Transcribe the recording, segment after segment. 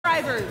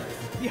drivers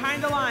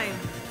behind the line.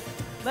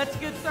 Let's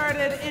get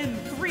started in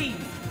 3,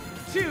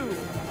 2,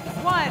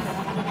 1,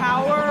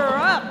 power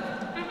up.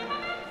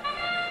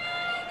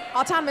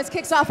 Autonomous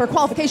kicks off for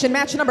qualification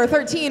match number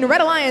 13. Red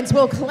Alliance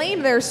will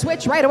claim their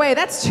switch right away.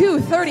 That's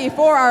 2:30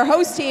 for our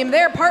host team.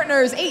 Their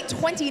partners,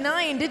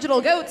 8:29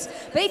 Digital Goats.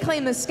 They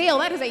claim the scale.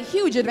 That is a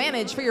huge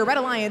advantage for your Red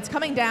Alliance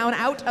coming down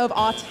out of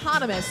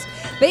Autonomous.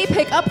 They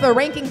pick up the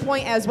ranking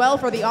point as well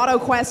for the Auto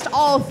Quest.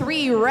 All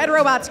 3 red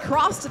robots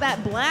crossed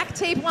that black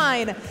tape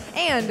line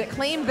and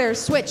claimed their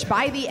switch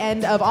by the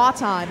end of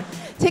Auton.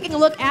 Taking a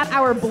look at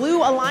our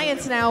Blue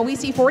Alliance now, we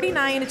see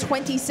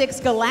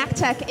 4926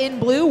 Galactech in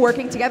blue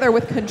working together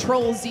with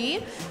Control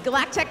Z.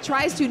 Galactech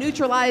tries to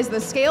neutralize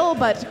the scale,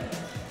 but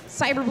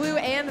Cyber Blue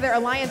and their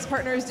alliance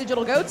partners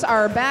Digital Goats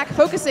are back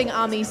focusing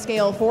on the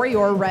scale for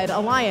your Red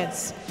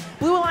Alliance.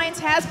 Blue Alliance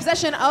has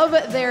possession of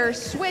their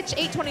switch.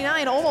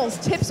 829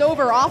 almost tips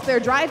over off their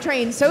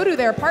drivetrain, so do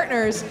their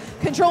partners.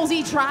 Control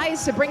Z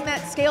tries to bring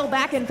that scale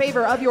back in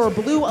favor of your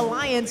Blue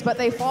Alliance, but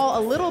they fall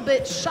a little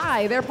bit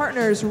shy. Their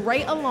partners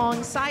right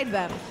alongside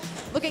them.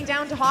 Looking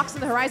down to Hawks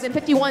in the horizon,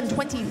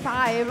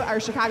 5125,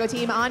 our Chicago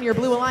team on your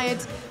Blue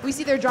Alliance. We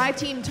see their drive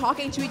team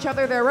talking to each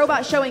other, their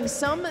robot showing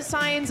some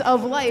signs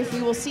of life.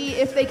 We will see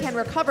if they can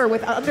recover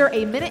with under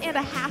a minute and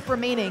a half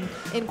remaining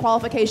in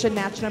qualification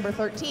match number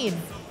 13.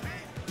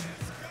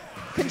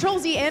 Control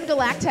Z and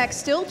Galactech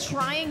still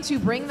trying to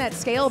bring that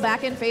scale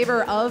back in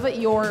favor of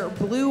your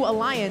Blue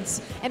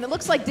Alliance. And it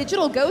looks like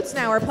Digital Goats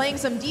now are playing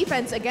some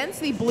defense against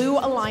the Blue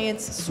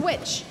Alliance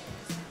switch.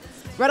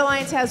 Red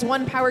Alliance has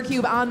 1 power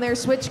cube on their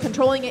switch,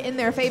 controlling it in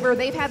their favor.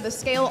 They've had the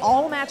scale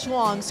all match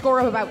long, score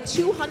of about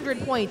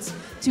 200 points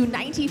to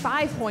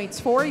 95 points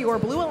for your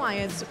Blue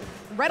Alliance,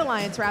 Red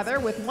Alliance rather,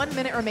 with 1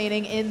 minute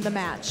remaining in the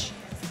match.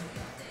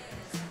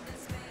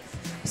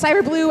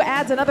 Cyber Blue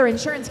adds another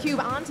insurance cube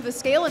onto the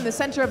scale in the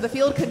center of the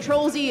field.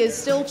 Control Z is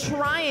still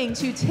trying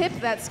to tip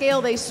that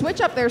scale. They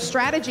switch up their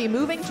strategy,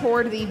 moving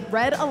toward the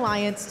Red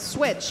Alliance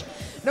switch.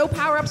 No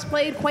power-ups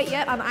played quite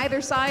yet on either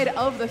side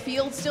of the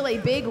field. Still a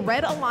big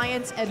Red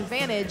Alliance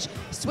advantage.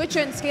 Switch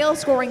and scale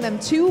scoring them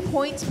 2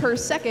 points per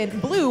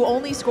second. Blue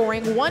only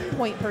scoring 1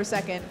 point per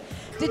second.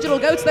 Digital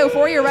Goats, though,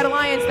 for your Red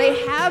Alliance,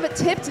 they have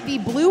tipped the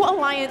Blue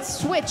Alliance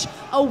switch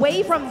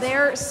away from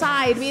their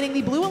side, meaning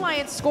the Blue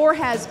Alliance score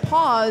has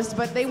paused,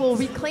 but they will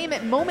reclaim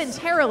it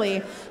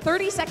momentarily.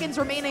 30 seconds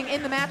remaining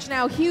in the match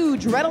now.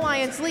 Huge Red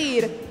Alliance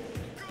lead.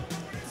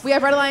 We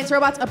have Red Alliance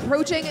robots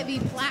approaching the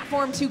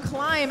platform to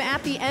climb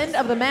at the end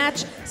of the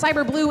match.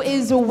 Cyber Blue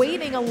is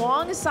waiting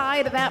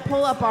alongside that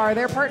pull-up bar.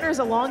 Their partners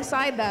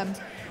alongside them.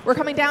 We're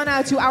coming down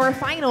now to our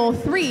final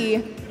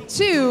 3,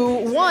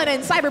 2, 1,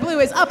 and Cyber Blue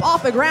is up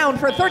off the ground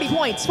for 30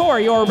 points for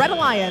your Red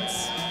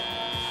Alliance.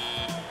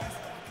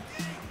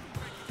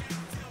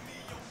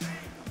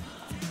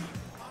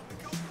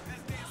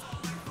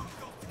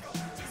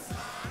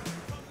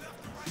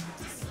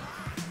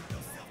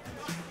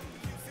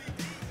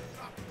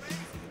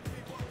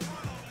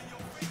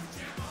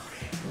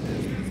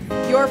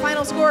 Your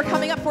final score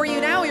coming up for you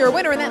now. Your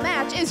winner in that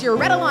match is your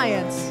Red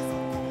Alliance.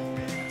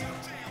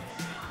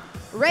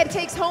 Red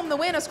takes home the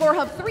win, a score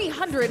of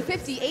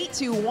 358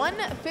 to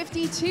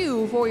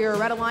 152 for your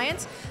Red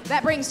Alliance.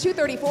 That brings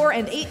 234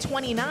 and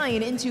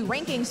 829 into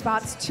ranking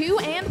spots 2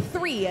 and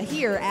 3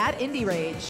 here at Indy Rage.